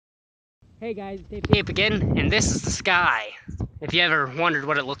Hey guys, Tape again, and this is the sky, if you ever wondered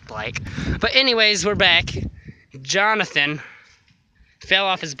what it looked like. But anyways, we're back. Jonathan fell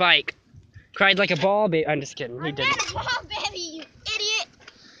off his bike, cried like a ball baby. I'm just kidding, he didn't. I'm not a ball baby, you idiot.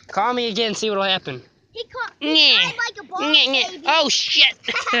 Call me again, see what'll happen. He cried like a ball baby. Oh shit!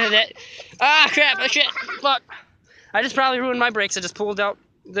 Crap, oh shit, fuck. I just probably ruined my brakes. I just pulled out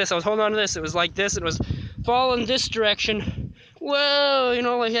this, I was holding on to this, it was like this, it was falling this direction. Whoa, you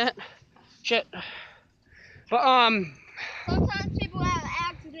know, like that. Shit. But sometimes people have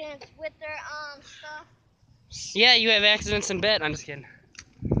accidents with their stuff. Yeah, you have accidents in bed. I'm just kidding.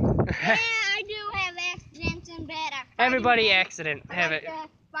 Yeah, I do have accidents in bed. Everybody accident have it.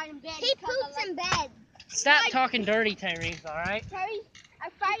 He poops in bed. Stop talking dirty, Tyrese, alright? Terry, I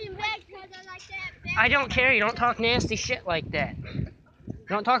fight in bed because I like that. I don't care, you don't talk nasty shit like that.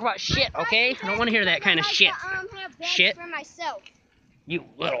 Don't talk about shit, okay? I don't want to hear that kind of shit. Shit. For myself. You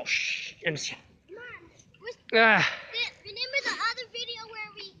little sh... Remember the other video where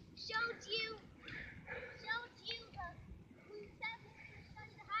we showed you we said we were going to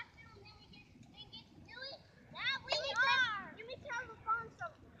study the hospital and then we didn't get to do it? Now we are. Let me tell the phone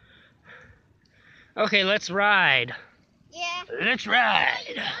something. Okay, let's ride. Yeah. Let's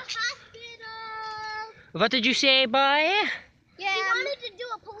ride. The hospital. What did you say, boy? Yeah. We wanted to do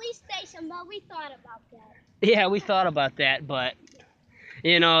a police station, but we thought about that. Yeah, we thought about that, but...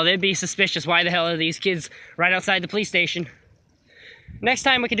 You know, they'd be suspicious. Why the hell are these kids right outside the police station? Next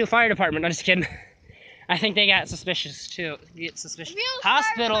time we can do fire department. I'm just kidding. I think they got suspicious too. Get suspicious.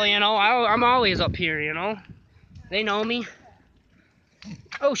 Hospital, you know. I'm always up here, you know. They know me.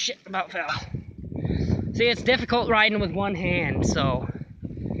 Oh shit! About fell. See, it's difficult riding with one hand, so.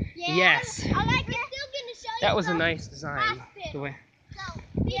 Yeah, yes. I like it. Still gonna show you that was a nice design. So,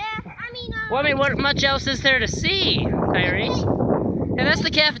 yeah. Well, I mean, what much else is there to see, Tyrese? Yeah, that's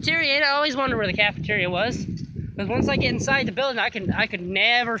the cafeteria. I always wondered where the cafeteria was. Because once I get inside the building, I could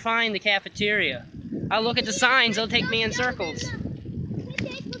never find the cafeteria. I'll look at the signs, they'll take me in circles.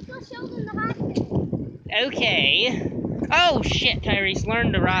 Okay. Oh shit, Tyrese,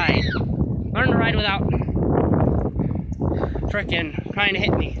 learn to ride. Learn to ride without frickin' trying to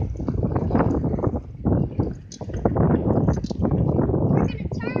hit me.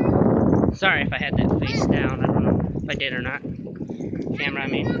 Sorry if I had that face down. I don't know if I did or not. Camera, I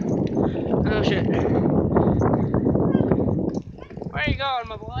mean. Oh shit. Where are you going,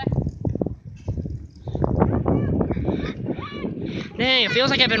 my boy? Dang, it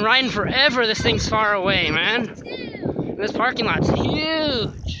feels like I've been riding forever. This thing's far away, man. This parking lot's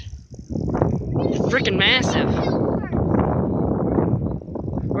huge. It's freaking massive.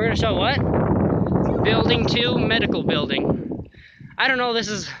 We're gonna show what? Building 2, medical building. I don't know, this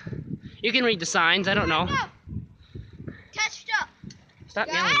is... You can read the signs, I don't know. Touched up. Stop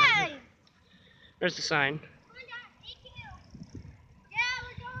yelling at me. There's the sign.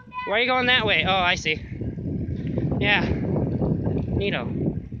 Why are you going that way? Oh, I see. Yeah. Neato.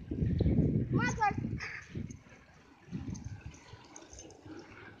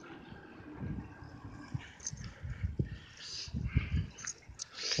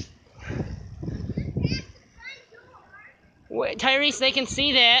 Wait, Tyrese, they can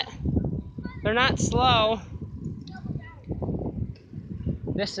see that. They're not slow.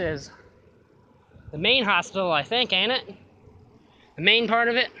 This is the main hospital, I think, ain't it? The main part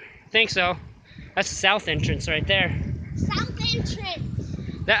of it? I think so. That's the south entrance right there. South entrance.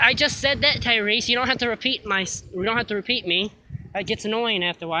 I just said that, Tyrese. You don't have to repeat You don't have to repeat me. That gets annoying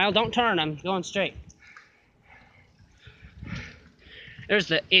after a while. Don't turn. I'm going straight. There's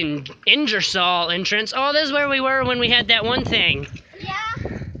the Ingersoll entrance. Oh, this is where we were when we had that one thing. Yeah.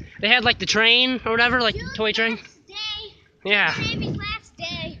 They had like the train or whatever, like toy train. Yeah. Last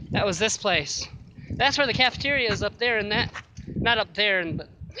day. That was this place. That's where the cafeteria is, up there, and that, not up there, but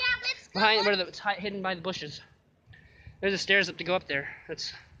yeah, let's go behind where it's hidden by the bushes. There's the stairs up to go up there.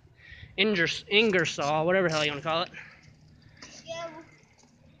 That's Ingersoll, whatever the hell you want to call it. Yeah.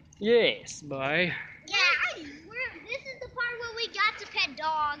 Yes, boy. Yeah, this is the part where we got to pet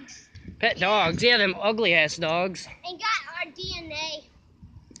dogs. Pet dogs, yeah, them ugly ass dogs. And got our DNA.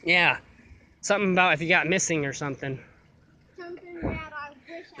 Yeah, something about if you got missing or something. Something that I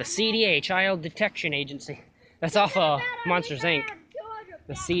wish The CDA, Child Detection Agency. That's off of Monsters Inc.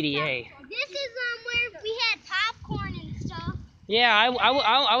 The CDA. This is where we had popcorn and stuff. Yeah,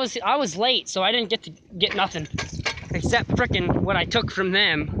 I was late, so I didn't get to get nothing except frickin' what I took from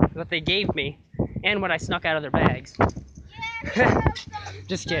them, what they gave me, and what I snuck out of their bags. Yeah,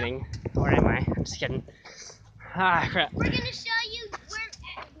 just kidding. Where am I? I'm just kidding. Ah, crap. We're gonna show you where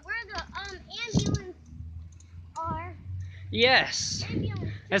the ambulance are. Yes.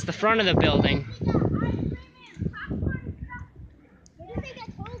 Ambulance That's the front of the building. What do you think I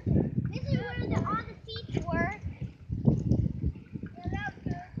told you? This is where all the seats were.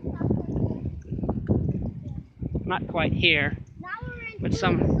 Not quite here, Now we're in but food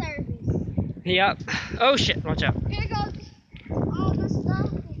some. service. Yep. Oh shit! Watch out. Here goes all the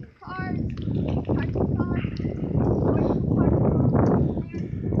stuff, the cars, parking cars.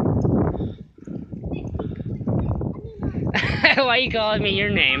 Why are you calling me your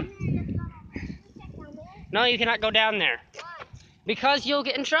name? No, you cannot go down there. Why? Because you'll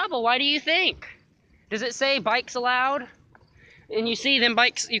get in trouble. Why do you think? Does it say bikes allowed? And you see them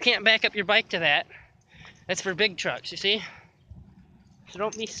bikes, you can't back up your bike to that. That's for big trucks, you see? So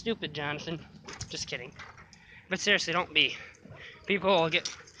don't be stupid, Jonathan. Just kidding. But seriously, don't be. People will get...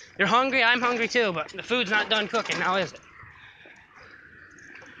 You're hungry, I'm hungry too, but the food's not done cooking, now is it?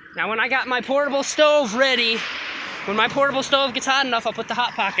 Now when I got my portable stove ready, when my portable stove gets hot enough, I'll put the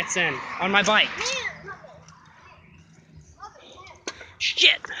Hot Pockets in on my bike.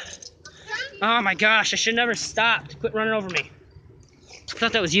 Shit! Oh my gosh, I should never stopped. Quit running over me. I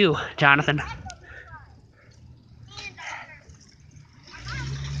thought that was you, Jonathan.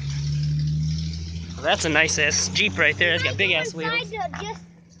 Well, that's a nice ass Jeep right there. It's got big ass wheels. To just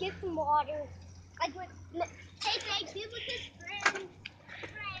get some water. Like what Tay did with his friend.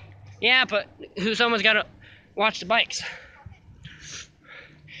 Yeah, but someone's got to watch the bikes.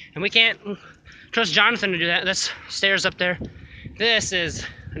 And we can't trust Jonathan to do that. That's stairs up there. This is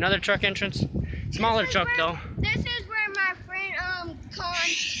another truck entrance. Smaller truck though. This is where my friend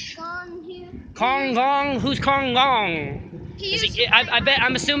Kong Gong? Who's Kong Gong?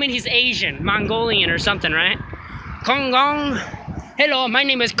 I'm assuming he's Asian, Mongolian or something, right? Kong Gong. Hello, my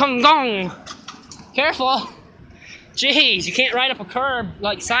name is Kong Gong. Careful. Jeez, you can't ride up a curb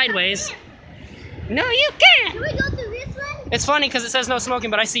like sideways. No, you can't. Can we go through this way? It's funny because it says no smoking,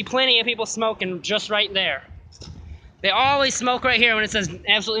 but I see plenty of people smoking just right there. They always smoke right here when it says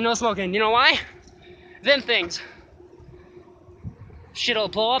absolutely no smoking. You know why? Them things. Shit'll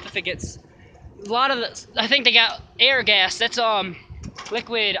blow up if it gets... A lot of the... I think they got air gas. That's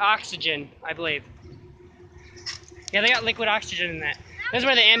liquid oxygen, I believe. Yeah, they got liquid oxygen in that. This is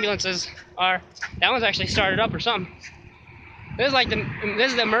where the ambulances are. That one's actually started up or something. This is like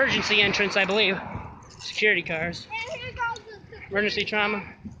this is the emergency entrance, I believe. Security cars. And here goes the Emergency trauma.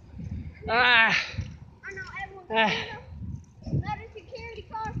 Ah. I know everyone. Another security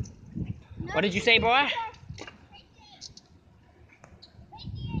car. What did you say, boy?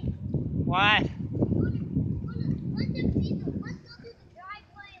 What?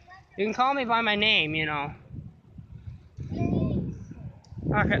 You can call me by my name, you know.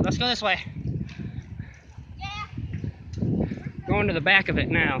 Okay, let's go this way. Yeah. Going to the back of it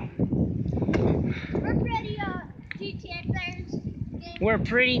now. We're pretty GTA players. We're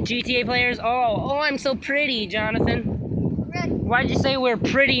pretty GTA players? Oh, I'm so pretty, Jonathin. Ready. Why'd you say we're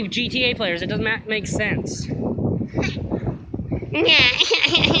pretty GTA players? It doesn't make sense. Do you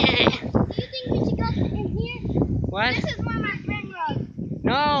think we should go in here? What? This is where my friend was.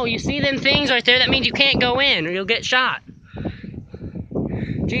 No, you see them things right there? That means you can't go in or you'll get shot.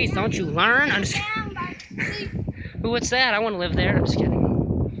 Jeez, don't you learn? I'm just... Ooh, what's that? I want to live there. I'm just kidding.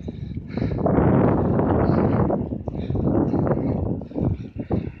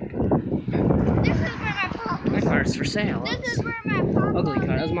 This is where my pop. My car's for sale. This is where my pop. Ugly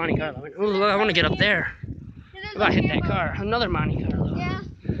car. That was Monte Carlo. Ooh, I want to get up there. How about hit that car? Another Monte Carlo. Yeah.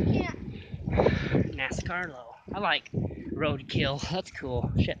 Yeah. NASCARlo. I like roadkill. That's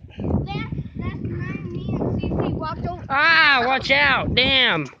cool. Shit. That's me and Cece walked over. Ah, watch out.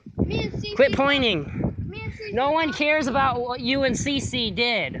 Damn. Me and Cece. Quit pointing. Me and Cece. No one cares about what you and Cece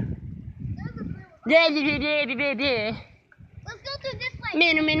did. Let's go through this way.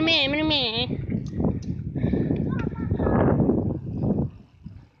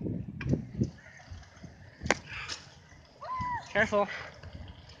 Careful.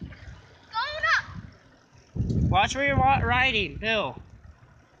 Going up. Watch where you're riding, Bill.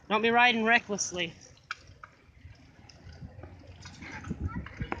 Don't be riding recklessly.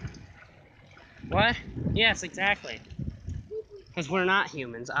 What? Yes, exactly. Because we're not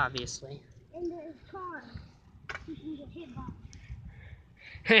humans, obviously. In the car. You can get hit by.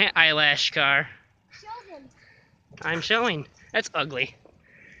 Eyelash car. Show them. I'm showing. That's ugly.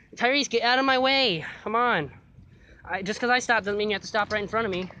 Tyrese, get out of my way. Come on. Just because I stopped doesn't mean you have to stop right in front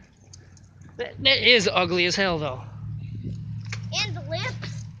of me. That is ugly as hell, though. And the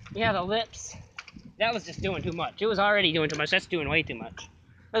lips. Yeah, the lips. That was just doing too much. It was already doing too much. That's doing way too much.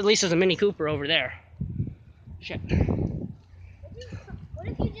 At least there's a Mini Cooper over there. Shit. What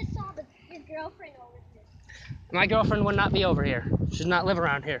if you just saw your girlfriend over here? My girlfriend would not be over here. She'd not live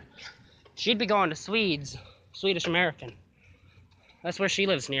around here. She'd be going to Swedish American. That's where she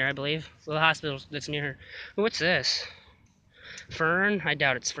lives near, I believe. So the hospital that's near her. What's this? Fern? I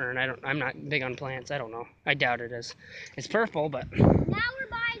doubt it's fern. I'm not big on plants. I don't know. I doubt it is. It's purple, but. Now we're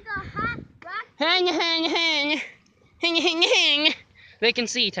by the hot rock. Hang, hang, hang. Hang, hang, hang. They can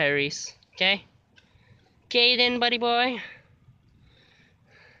see, Tyrese. Okay? Okay then, buddy boy.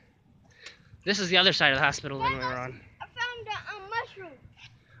 This is the other side of the hospital than we were on. I found a mushroom.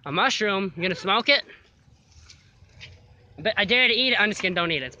 A mushroom? You gonna smoke it? I dare to eat it. I'm just kidding.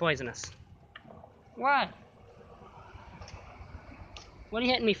 Don't eat it. It's poisonous. What? What are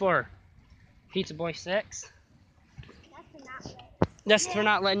you hitting me for? Pizza Boy 6? That's for not letting. That's for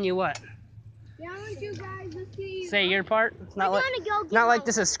not letting you what? Yeah, I want you guys to see. Say your part? It's not, Not like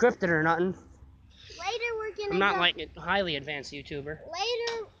this is scripted or nothing. Later we're gonna I'm not like a highly advanced YouTuber.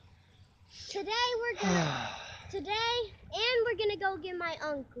 Later, today we're gonna go get my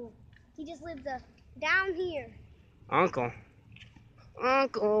uncle. He just lives down here. Uncle.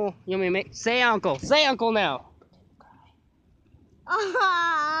 Uncle. You want me to say uncle. Say uncle now. Uncle.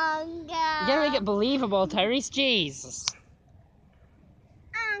 You gotta make it believable, Tyrese. Jesus.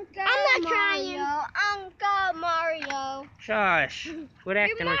 Uncle I'm not crying. Uncle Mario. Shush. Quit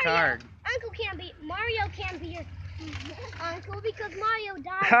acting retarded. Uncle can't be. Mario can't be your uncle because Mario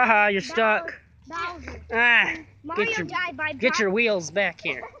died. Haha, you're stuck. Bowser. Ah. Mario died by Get your wheels back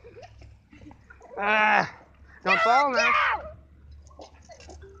here. Ah. Don't fall now.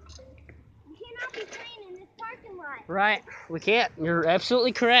 You cannot be playing in this parking lot. Right. We can't. You're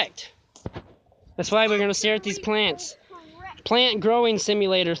absolutely correct. That's why we're going to stare at these plants. Plant Growing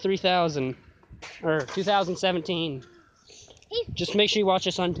Simulator 3000. Or 2017. Just make sure you watch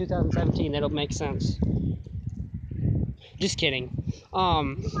us on 2017. That'll make sense. Just kidding.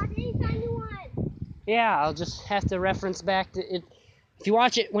 Yeah, I'll just have to reference back to it. If you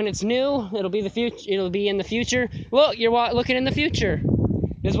watch it when it's new, it'll be the future. It'll be in the future. Look, you're looking in the future.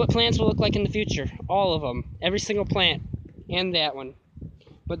 This is what plants will look like in the future. All of them, every single plant, and that one.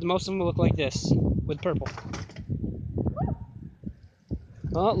 But most of them will look like this, with purple.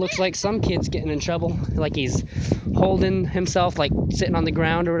 Well, it looks like some kid's getting in trouble. Like he's holding himself, like sitting on the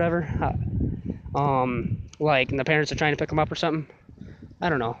ground or whatever. Like, and the parents are trying to pick him up or something. I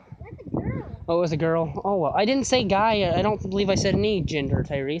don't know. Oh, it was a girl. Oh, well, I didn't say guy. I don't believe I said any gender,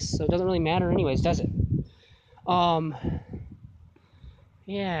 Tyrese. So it doesn't really matter anyways, does it?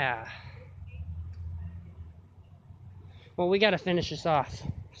 Yeah. Well, we gotta finish this off.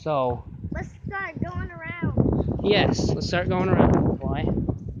 So. Let's start going around. Yes, let's start going around, boy.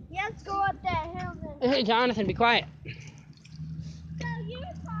 Yeah, let's go up that hill then. Hey, Jonathan, be quiet. So you're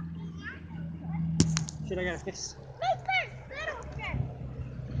talking. Shit, I gotta fix. Little first.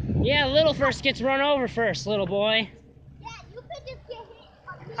 Yeah, little first gets run over first, little boy. Yeah, you could just get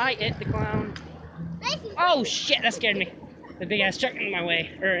hit. I hit the clown. Oh shit, that scared me. The big ass truck in my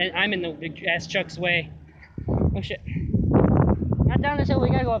way. Or I'm in the big ass truck's way. Oh shit. Not down this hill, we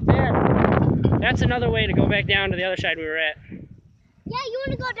gotta go up there. That's another way to go back down to the other side we were at. Yeah, you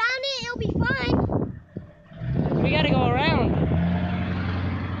wanna go down it? It'll be fun. We gotta go around.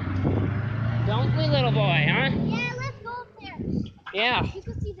 Don't we, little boy, huh? Yeah, let's go up there. Yeah. You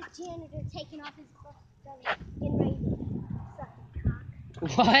can see the janitor taking off his clothes, getting ready to suck his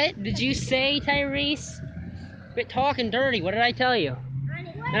cock. What did you say, Tyrese? Quit talking dirty. What did I tell you?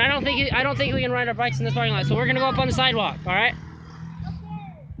 And I don't think we can ride our bikes in this parking lot. So we're gonna go up on the sidewalk. All right?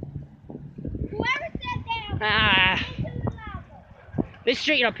 Okay. Whoever said that. Ah. This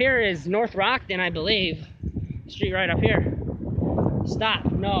street up here is North Rockton, I believe. Street right up here.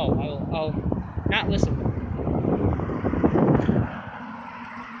 Stop. No, I'll not listen.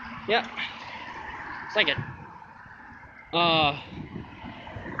 Yep. It's like a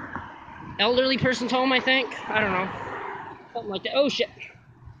elderly person's home, I think. I don't know. Something like that. Oh shit.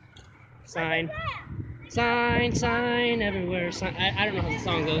 Sign. Sign, sign, everywhere. Sign. I don't know how the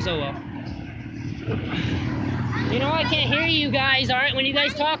song goes. Oh well. You know, I can't hear you guys, alright? When you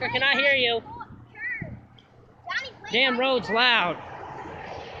guys talk, I cannot hear you. Damn road's loud.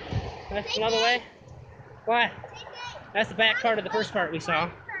 That's another way? What? That's the back part of the first part we saw.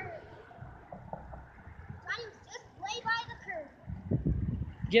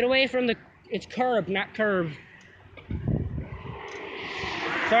 Get away from the... It's curb, not curve.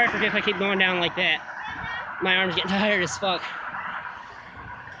 Sorry if I keep going down like that. My arm's getting tired as fuck.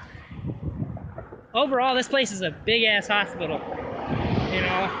 Overall, this place is a big-ass hospital. You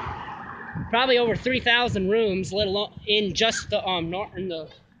know? Probably over 3,000 rooms, let alone in just the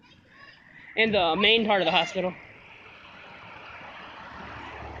in the main part of the hospital.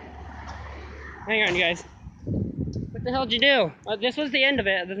 Hang on, you guys. What the hell did you do? This was the end of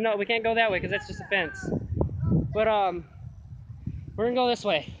it. There's no, we can't go that way because that's just a fence. But we're gonna go this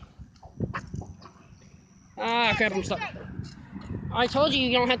way. Ah, crap! I'm stuck. I told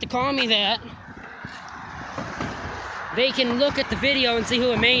you don't have to call me that. They can look at the video and see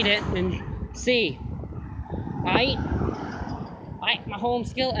who made it and see. Alright, my home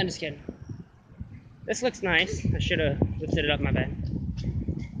skill. I'm just kidding. This looks nice. I should have lifted it up, my bad.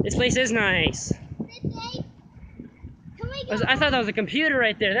 This place is nice. I thought that was a computer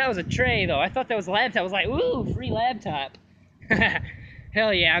right there. That was a tray, though. I thought that was a laptop. I was like, ooh, free laptop.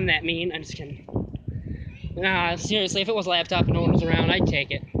 Hell yeah, I'm that mean. I'm just kidding. Nah, seriously, if it was a laptop and no one was around, I'd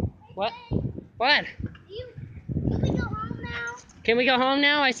take it. What? What? Can we go home now? Can we go home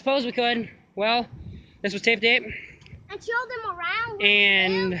now? I suppose we could. Well, this was Tape Tape. And show them around.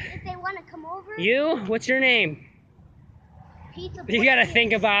 And if they want to come over. You? What's your name? Pizza. You gotta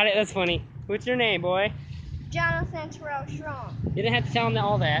think about it. That's funny. What's your name, boy? Jonathan Terrell Strong. You didn't have to tell them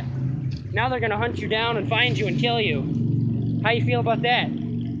all that. Now they're gonna hunt you down and find you and kill you. How you feel about that?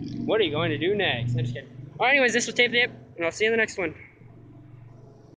 What are you going to do next? I'm just kidding. Alright, anyways, this was Tape Tape, and I'll see you in the next one.